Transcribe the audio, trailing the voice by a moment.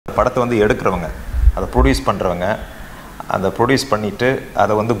படத்தை வந்து எடுக்கிறவங்க, அதை ப்ரொடியூஸ் பண்ணுறவங்க, அதை ப்ரொடியூஸ் பண்ணிவிட்டு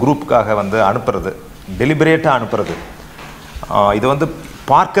அதை வந்து குரூப்புக்காக வந்து அனுப்புறது, டெலிபரேட்டாக அனுப்புறது. இது வந்து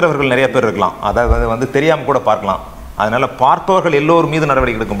பார்க்கிறவர்கள் நிறைய பேர் இருக்கலாம், அதாவது வந்து தெரியாமல் கூட பார்க்கலாம். அதனால் பார்ப்பவர்கள் எல்லோரும் மீது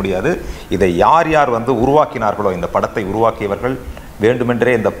நடவடிக்கை எடுக்க முடியாது. இதை யார் யார் வந்து உருவாக்கினார்களோ, இந்த படத்தை உருவாக்கியவர்கள்,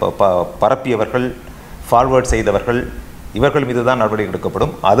 வேண்டுமென்றே இந்த பரப்பியவர்கள், ஃபார்வேர்ட் செய்தவர்கள், இவர்கள் மீது தான் நடவடிக்கை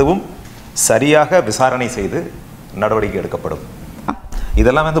எடுக்கப்படும். அதுவும் சரியாக விசாரணை செய்து நடவடிக்கை எடுக்கப்படும்.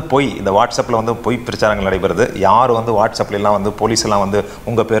 இதெல்லாம் வந்து பொய். இந்த வாட்ஸ்அப்பில் வந்து பொய் பிரச்சாரங்கள் நடைபெறுது. யாரும் வந்து வாட்ஸ்அப்லாம் வந்து போலீஸ்லாம் வந்து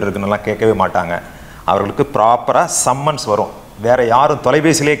உங்கள் பேர் இருக்குன்னெல்லாம் கேட்கவே மாட்டாங்க. அவர்களுக்கு ப்ராப்பராக சம்மன்ஸ் வரும். வேறு யாரும்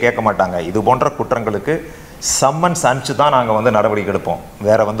தொலைபேசியிலே கேட்க மாட்டாங்க. இது போன்ற குற்றங்களுக்கு சம்மன்ஸ் அனுப்பிச்சு தான் நாங்கள் வந்து நடவடிக்கை எடுப்போம்.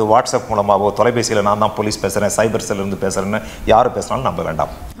 வேறு வந்து வாட்ஸ்அப் மூலமாகவோ தொலைபேசியில் நான் தான் போலீஸ் பேசுகிறேன், சைபர் செல்லிருந்து பேசுகிறேன்னு யார் பேசினாலும் நம்ப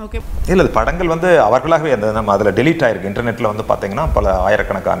வேண்டாம். ஓகே. இல்லை, படங்கள் வந்து அவர்களாகவே அந்த நம்ம அதில் டெலீட் ஆகிருக்கு. இன்டர்நெட்டில் வந்து பார்த்திங்கன்னா பல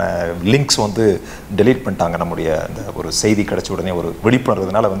ஆயிரக்கணக்கான லிங்க்ஸ் வந்து டெலீட் பண்ணிட்டாங்க. நம்முடைய அந்த ஒரு செய்தி கிடச்ச உடனே ஒரு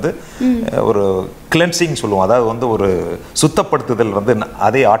விழிப்புணர்வுனால வந்து ஒரு கிளென்சிங் சொல்லுவோம், அதாவது வந்து ஒரு சுத்தப்படுத்துதல் வந்து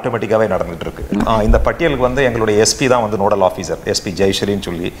அதே ஆட்டோமேட்டிக்காகவே நடந்துகிட்டு இருக்கு. இந்த பட்டியலுக்கு வந்து எங்களுடைய எஸ்பி தான் வந்து நோடல் ஆஃபீஸர், எஸ்பி ஜெயஸ்ரீன்னு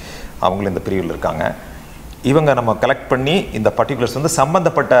சொல்லி அவங்களும் இந்த பிரிவில் இருக்காங்க. இவங்க நம்ம கலெக்ட் பண்ணி இந்த பர்டிகுலர்ஸ் வந்து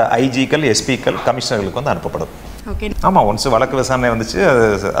சம்பந்தப்பட்ட ஐஜிக்கள், எஸ்பிக்கள், கமிஷனர்களுக்கு வந்து அனுப்பப்படும். ஆமாம், ஒன்ஸ் வழக்கு விசாரணை வந்துச்சு,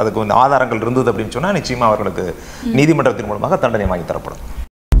 அதுக்கு வந்து ஆதாரங்கள் இருந்தது அப்படின்னு சொன்னால் நிச்சயமாக அவர்களுக்கு நீதிமன்றத்தின் மூலமாக தண்டனை வாங்கி தரப்படும்.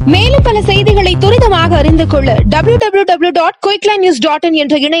 மேலும் பல செய்திகளை துரிதமாக அறிந்து கொள்ள www.quicklinenews.in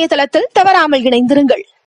என்ற இணையதளத்தில் தவறாமல் இணைந்திருங்கள்.